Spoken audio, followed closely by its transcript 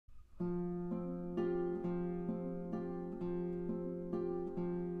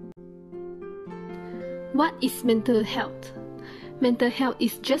What is mental health? Mental health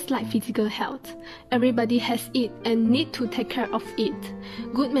is just like physical health. Everybody has it and need to take care of it.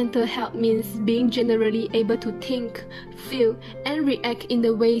 Good mental health means being generally able to think, feel, and react in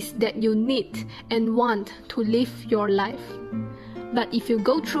the ways that you need and want to live your life. But if you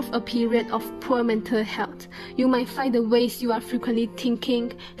go through a period of poor mental health, you might find the ways you are frequently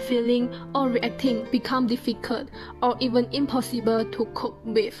thinking, feeling, or reacting become difficult or even impossible to cope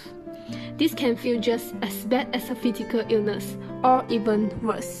with. This can feel just as bad as a physical illness, or even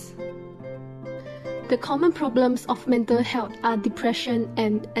worse. The common problems of mental health are depression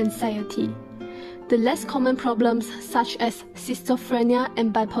and anxiety. The less common problems such as schizophrenia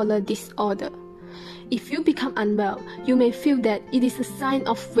and bipolar disorder. If you become unwell, you may feel that it is a sign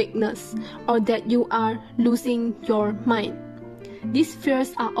of weakness or that you are losing your mind. These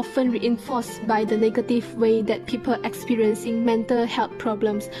fears are often reinforced by the negative way that people experiencing mental health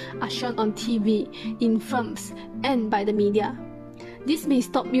problems are shown on TV, in films, and by the media. This may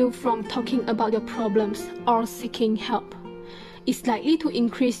stop you from talking about your problems or seeking help. It's likely to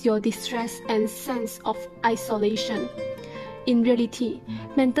increase your distress and sense of isolation. In reality,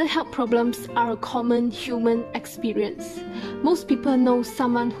 mental health problems are a common human experience. Most people know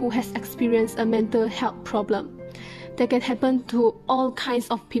someone who has experienced a mental health problem. That can happen to all kinds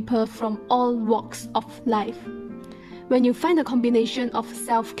of people from all walks of life. When you find a combination of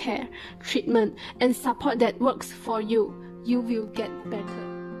self-care, treatment, and support that works for you, you will get better.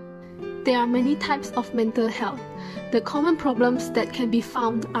 There are many types of mental health. The common problems that can be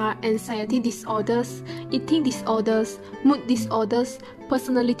found are anxiety disorders, eating disorders, mood disorders,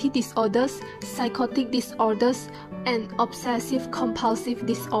 personality disorders, psychotic disorders, and obsessive-compulsive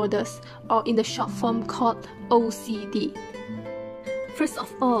disorders, or in the short form called OCD. First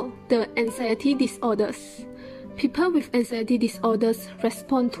of all, the anxiety disorders. People with anxiety disorders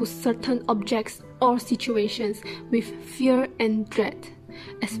respond to certain objects or situations with fear and dread,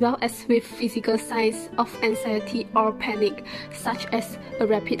 as well as with physical signs of anxiety or panic, such as a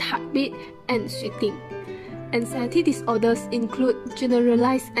rapid heartbeat and sweating. Anxiety disorders include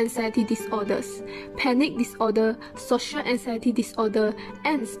generalized anxiety disorders, panic disorder, social anxiety disorder,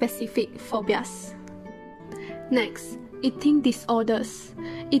 and specific phobias. Next, eating disorders.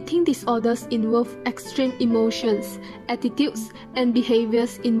 Eating disorders involve extreme emotions, attitudes, and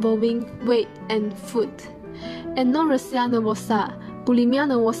behaviors involving weight and food. Anorexia nervosa, bulimia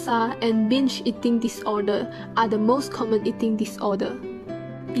nervosa, and binge eating disorder are the most common eating disorder.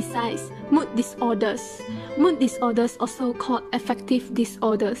 Besides, mood disorders. Mood disorders, also called affective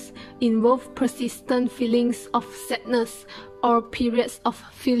disorders, involve persistent feelings of sadness or periods of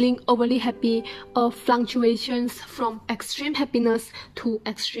feeling overly happy or fluctuations from extreme happiness to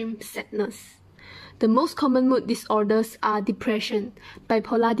extreme sadness. The most common mood disorders are depression,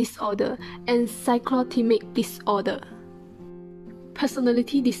 bipolar disorder, and cyclothymic disorder.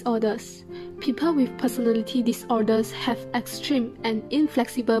 Personality disorders. People with personality disorders have extreme and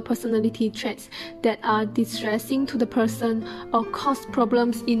inflexible personality traits that are distressing to the person or cause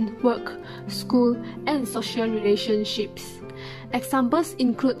problems in work, school, and social relationships. Examples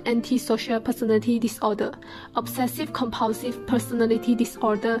include antisocial personality disorder, obsessive-compulsive personality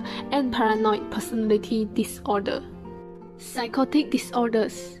disorder, and paranoid personality disorder. Psychotic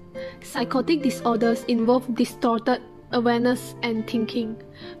disorders. Psychotic disorders involve distorted awareness and thinking.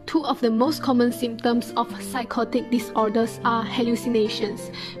 Two of the most common symptoms of psychotic disorders are hallucinations,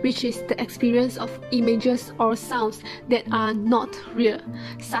 which is the experience of images or sounds that are not real,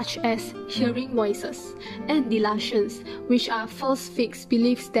 such as hearing voices, and delusions, which are false fixed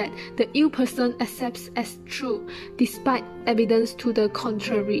beliefs that the ill person accepts as true, despite evidence to the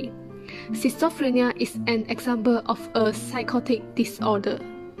contrary. Schizophrenia is an example of a psychotic disorder.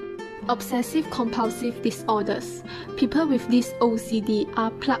 Obsessive-compulsive disorders. People with this OCD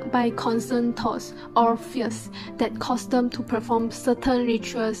are plagued by constant thoughts or fears that cause them to perform certain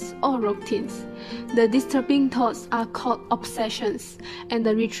rituals or routines. The disturbing thoughts are called obsessions, and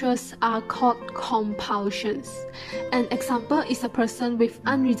the rituals are called compulsions. An example is a person with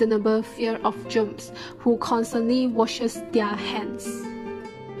unreasonable fear of germs who constantly washes their hands.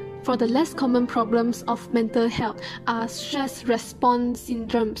 For the less common problems of mental health are stress response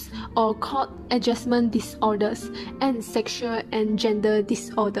syndromes, or called adjustment disorders, and sexual and gender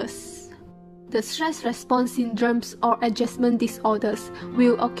disorders. The stress response syndromes or adjustment disorders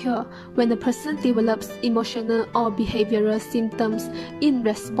will occur when the person develops emotional or behavioral symptoms in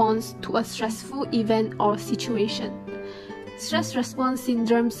response to a stressful event or situation. Stress response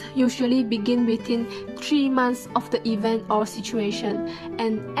syndromes usually begin within 3 months of the event or situation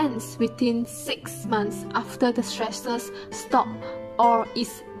and ends within 6 months after the stressors stop or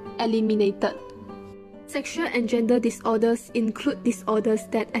is eliminated. Sexual and gender disorders include disorders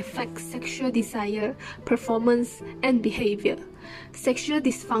that affect sexual desire, performance, and behavior. Sexual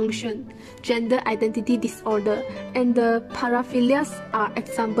dysfunction, gender identity disorder, and the paraphilias are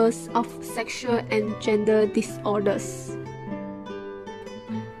examples of sexual and gender disorders.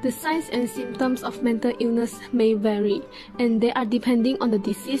 The signs and symptoms of mental illness may vary, and they are depending on the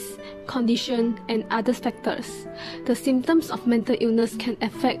disease, condition, and other factors. The symptoms of mental illness can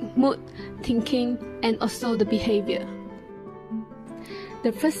affect mood, thinking, and also the behavior.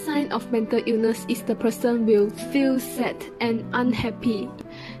 The first sign of mental illness is the person will feel sad and unhappy.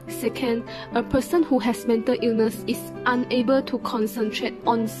 Second, a person who has mental illness is unable to concentrate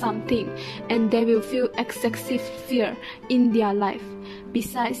on something, and they will feel excessive fear in their life.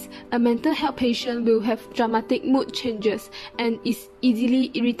 Besides, a mental health patient will have dramatic mood changes and is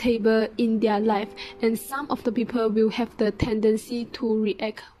easily irritable in their life, and some of the people will have the tendency to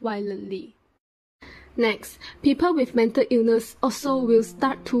react violently. Next, people with mental illness also will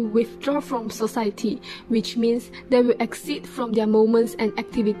start to withdraw from society, which means they will exit from their moments and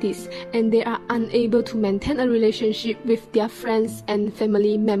activities, and they are unable to maintain a relationship with their friends and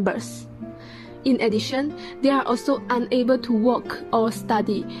family members. In addition, they are also unable to work or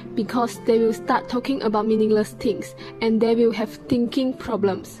study because they will start talking about meaningless things, and they will have thinking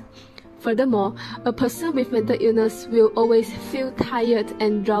problems. Furthermore, a person with mental illness will always feel tired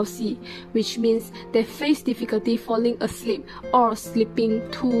and drowsy, which means they face difficulty falling asleep or sleeping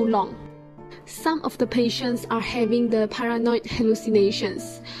too long. Some of the patients are having the paranoid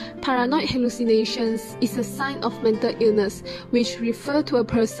hallucinations. Paranoid hallucinations is a sign of mental illness, which refer to a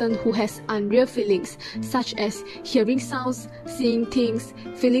person who has unreal feelings, such as hearing sounds, seeing things,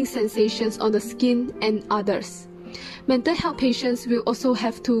 feeling sensations on the skin, and others. Mental health patients will also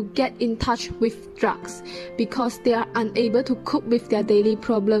have to get in touch with drugs because they are unable to cope with their daily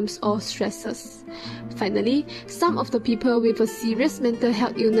problems or stresses. Finally, some of the people with a serious mental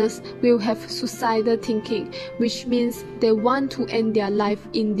health illness will have suicidal thinking, which means they want to end their life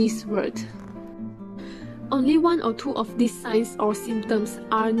in this world. Only one or two of these signs or symptoms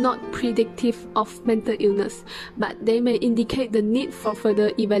are not predictive of mental illness, but they may indicate the need for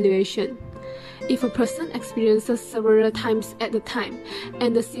further evaluation. If a person experiences several times at a time,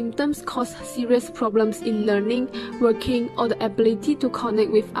 and the symptoms cause serious problems in learning, working, or the ability to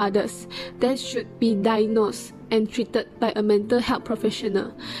connect with others, that should be diagnosed and treated by a mental health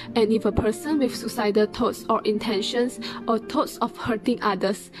professional. And if a person with suicidal thoughts or intentions or thoughts of hurting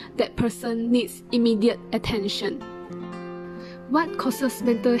others, that person needs immediate attention. What causes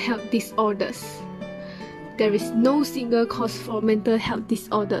mental health disorders? There is no single cause for mental health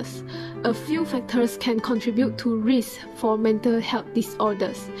disorders. A few factors can contribute to risk for mental health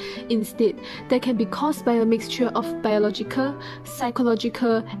disorders. Instead, they can be caused by a mixture of biological,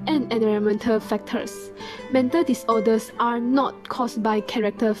 psychological, and environmental factors. Mental disorders are not caused by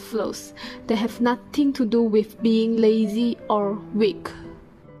character flaws. They have nothing to do with being lazy or weak.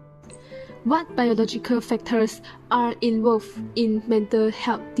 What biological factors are involved in mental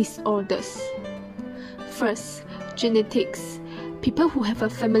health disorders? First, genetics. People who have a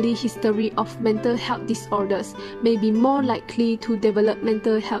family history of mental health disorders may be more likely to develop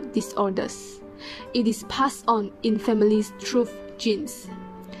mental health disorders. It is passed on in families through genes.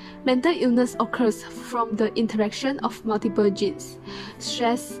 Mental illness occurs from the interaction of multiple genes.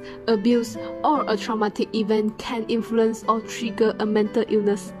 Stress, abuse, or a traumatic event can influence or trigger a mental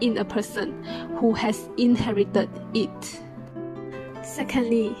illness in a person who has inherited it.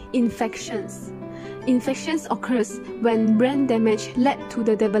 Secondly, infections. Infections occurs when brain damage led to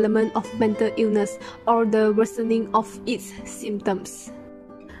the development of mental illness or the worsening of its symptoms.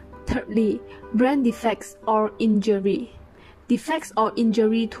 Thirdly, brain defects or injury. Defects or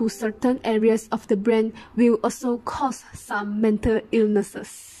injury to certain areas of the brain will also cause some mental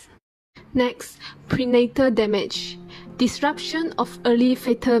illnesses. Next, prenatal damage. Disruption of early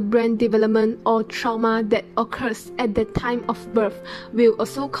fetal brain development or trauma that occurs at the time of birth will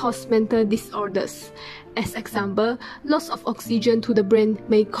also cause mental disorders. As example, loss of oxygen to the brain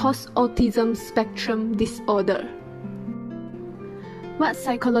may cause autism spectrum disorder. What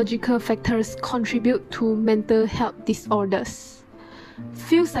psychological factors contribute to mental health disorders?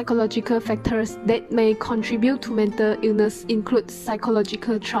 Few psychological factors that may contribute to mental illness include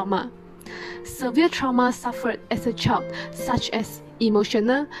psychological trauma. Severe trauma suffered as a child, such as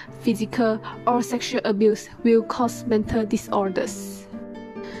emotional, physical, or sexual abuse, will cause mental disorders.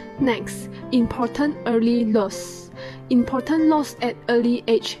 Next, important early loss. Important loss at early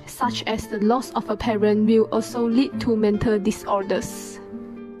age, such as the loss of a parent, will also lead to mental disorders.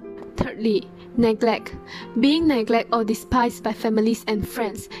 Thirdly, Neglect. Being neglected or despised by families and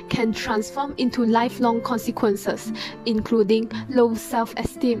friends can transform into lifelong consequences, including low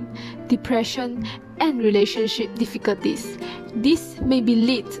self-esteem, depression, and relationship difficulties. This may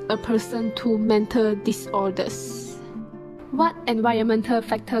lead a person to mental disorders. What environmental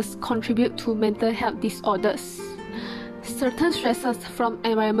factors contribute to mental health disorders? Certain stresses from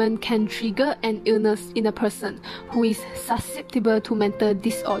environment can trigger an illness in a person who is susceptible to mental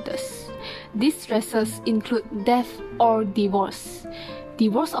disorders. These stresses include death or divorce.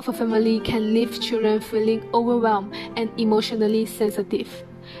 Divorce of a family can leave children feeling overwhelmed and emotionally sensitive.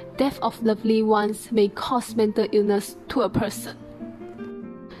 Death of lovely ones may cause mental illness to a person.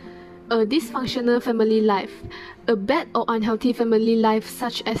 A dysfunctional family life. A bad or unhealthy family life,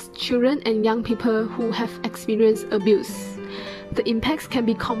 such as children and young people who have experienced abuse. The impacts can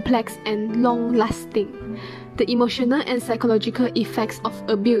be complex and long-lasting. The emotional and psychological effects of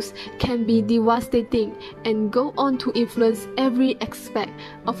abuse can be devastating and go on to influence every aspect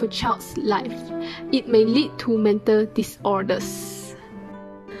of a child's life. It may lead to mental disorders.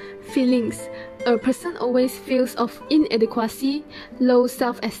 Feelings. A person always feels of inadequacy, low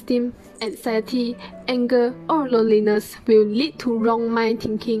self-esteem, anxiety, anger, or loneliness will lead to wrong mind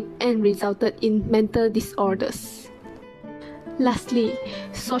thinking and resulted in mental disorders. Lastly,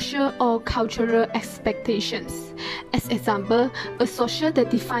 social or cultural expectations. As example, a social that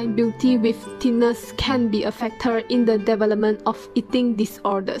defines beauty with thinness can be a factor in the development of eating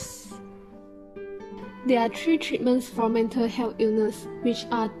disorders. There are 3 treatments for mental health illness, which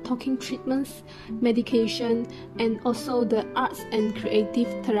are talking treatments, medication, and also the arts and creative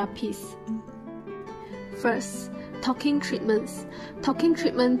therapies. First, talking treatments. Talking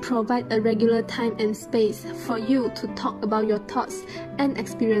treatment provide a regular time and space for you to talk about your thoughts and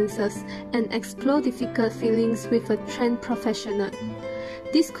experiences and explore difficult feelings with a trained professional.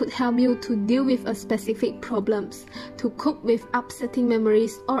 This could help you to deal with a specific problems, to cope with upsetting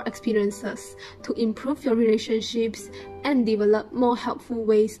memories or experiences, to improve your relationships, and develop more helpful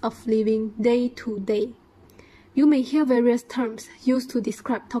ways of living day to day. You may hear various terms used to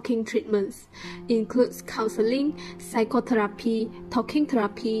describe talking treatments, includes counseling, psychotherapy, talking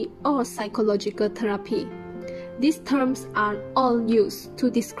therapy, or psychological therapy. These terms are all used to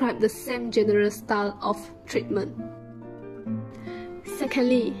describe the same general style of treatment.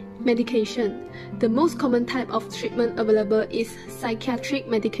 Secondly, medication. The most common type of treatment available is psychiatric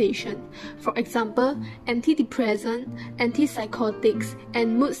medication. For example, antidepressants, antipsychotics,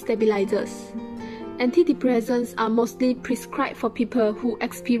 and mood stabilizers. Antidepressants are mostly prescribed for people who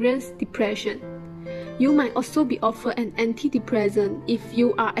experience depression. You might also be offered an antidepressant if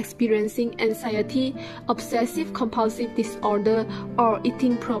you are experiencing anxiety, obsessive-compulsive disorder, or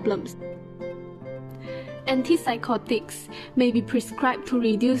eating problems. Antipsychotics may be prescribed to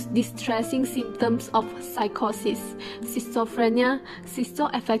reduce distressing symptoms of psychosis, schizophrenia,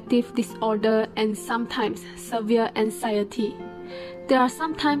 schizoaffective disorder, and sometimes severe anxiety. They are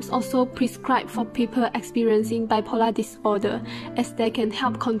sometimes also prescribed for people experiencing bipolar disorder, as they can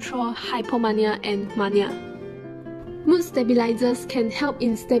help control hypomania and mania. Mood stabilizers can help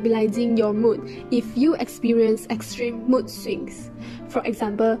in stabilizing your mood if you experience extreme mood swings. For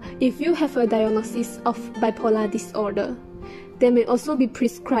example, if you have a diagnosis of bipolar disorder. They may also be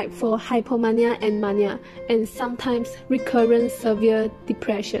prescribed for hypomania and mania, and sometimes recurrent severe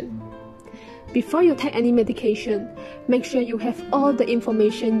depression. Before you take any medication, make sure you have all the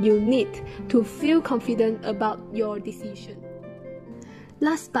information you need to feel confident about your decision.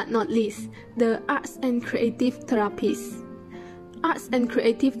 Last but not least, the arts and creative therapies. Arts and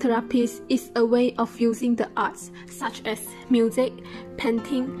creative therapies is a way of using the arts, such as music,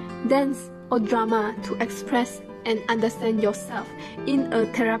 painting, dance, or drama to express and understand yourself in a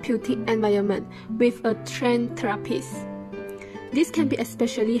therapeutic environment with a trained therapist. This can be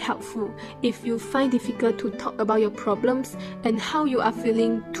especially helpful if you find it difficult to talk about your problems and how you are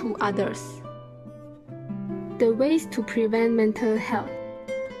feeling to others. The ways to prevent mental health.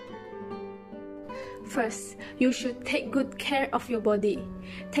 First, you should take good care of your body.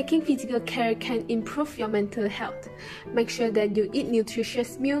 Taking physical care can improve your mental health. Make sure that you eat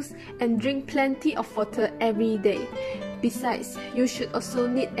nutritious meals and drink plenty of water every day. Besides, you should also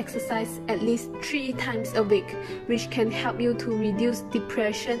need exercise at least 3 times a week, which can help you to reduce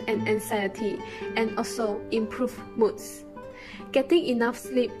depression and anxiety, and also improve moods. Getting enough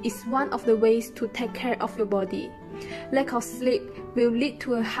sleep is one of the ways to take care of your body. Lack of sleep will lead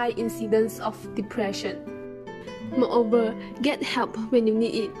to a high incidence of depression. Moreover, get help when you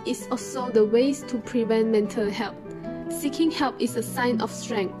need it is also the ways to prevent mental health. Seeking help is a sign of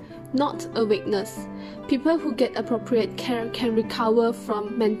strength, not a weakness. People who get appropriate care can recover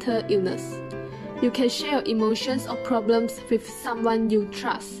from mental illness. You can share your emotions or problems with someone you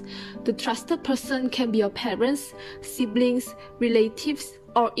trust. The trusted person can be your parents, siblings, relatives,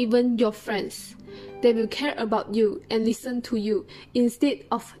 or even your friends. They will care about you and listen to you instead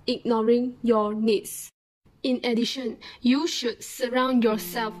of ignoring your needs. In addition, you should surround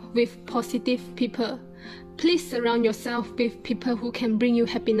yourself with positive people. Please surround yourself with people who can bring you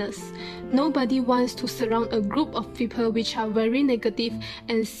happiness. Nobody wants to surround a group of people which are very negative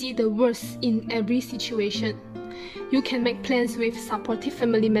and see the worst in every situation. You can make plans with supportive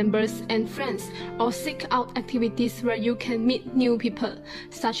family members and friends, or seek out activities where you can meet new people,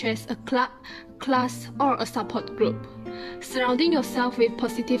 such as a club, class, or a support group. Surrounding yourself with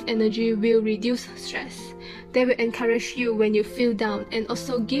positive energy will reduce stress. They will encourage you when you feel down and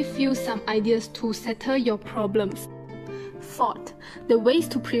also give you some ideas to settle your problems. Fourth, the ways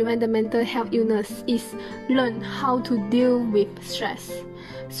to prevent the mental health illness is learn how to deal with stress.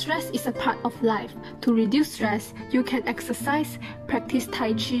 Stress is a part of life. To reduce stress, you can exercise, practice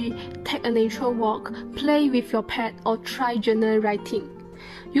Tai Chi, take a nature walk, play with your pet, or try journal writing.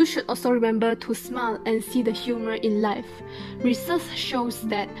 You should also remember to smile and see the humor in life. Research shows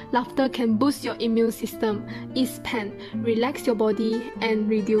that laughter can boost your immune system, ease pain, relax your body, and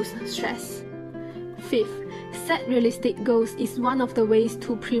reduce stress. Fifth, set realistic goals is one of the ways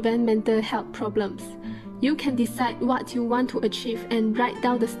to prevent mental health problems. You can decide what you want to achieve and write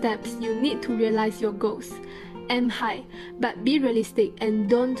down the steps you need to realize your goals. Aim high, but be realistic and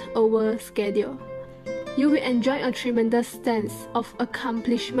don't overschedule. You will enjoy a tremendous sense of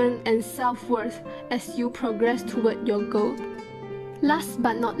accomplishment and self-worth as you progress toward your goal. Last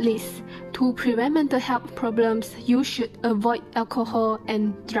but not least, to prevent mental health problems, you should avoid alcohol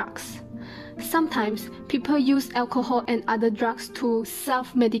and drugs. Sometimes, people use alcohol and other drugs to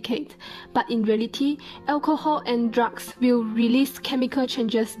self-medicate, but in reality, alcohol and drugs will release chemical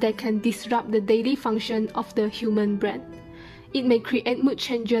changes that can disrupt the daily function of the human brain. It may create mood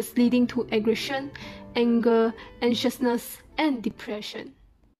changes leading to aggression, anger, anxiousness, and depression.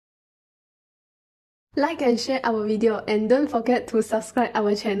 Like and share our video and don't forget to subscribe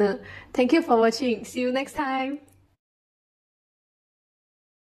our channel. Thank you for watching. See you next time.